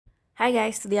Hi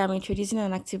guys, today I'm introducing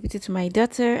an activity to my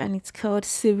daughter and it's called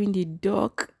Saving the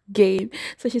Dog game.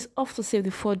 So she's off to save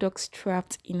the four dogs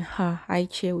trapped in her high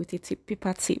chair with a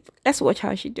paper tip. Let's watch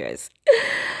how she does.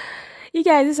 You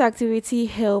guys, this activity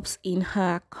helps in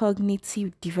her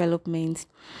cognitive development.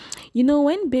 You know,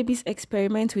 when babies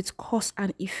experiment with cause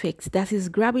and effect, that is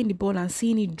grabbing the ball and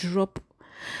seeing it drop,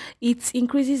 it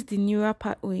increases the neural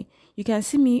pathway. You can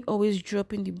see me always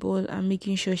dropping the ball and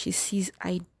making sure she sees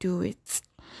I do it.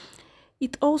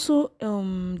 It also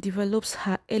develops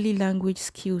her early language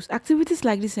skills. Activities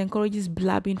like this encourages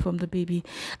blabbing from the baby,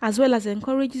 as well as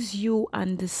encourages you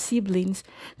and the siblings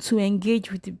to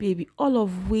engage with the baby, all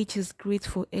of which is great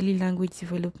for early language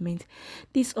development.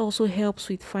 This also helps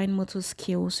with fine motor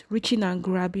skills. Reaching and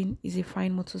grabbing is a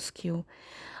fine motor skill.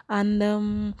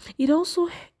 And it also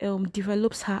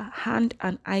develops her hand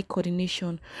and eye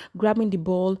coordination, grabbing the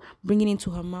ball, bringing it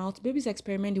into her mouth. Babies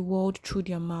experiment the world through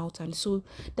their mouth, and so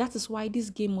that is why this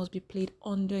game must be played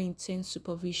under intense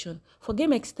supervision. For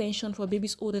game extension for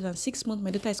babies older than 6 months,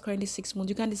 my daughter is currently 6 months,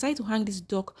 you can decide to hang this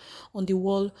dog on the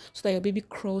wall so that your baby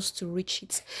crawls to reach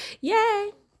it.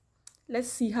 Yay! Let's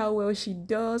see how well she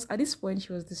does. At this point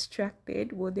she was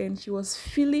distracted, but then she was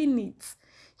feeling it.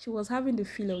 She was having the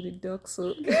feel of the dog,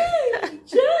 so good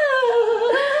job!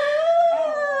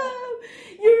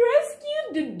 You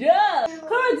rescued the dog.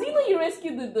 Come on, do you know you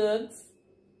rescued the dogs?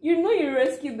 You know you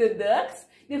rescued the ducks?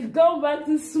 They've gone back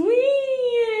to swim.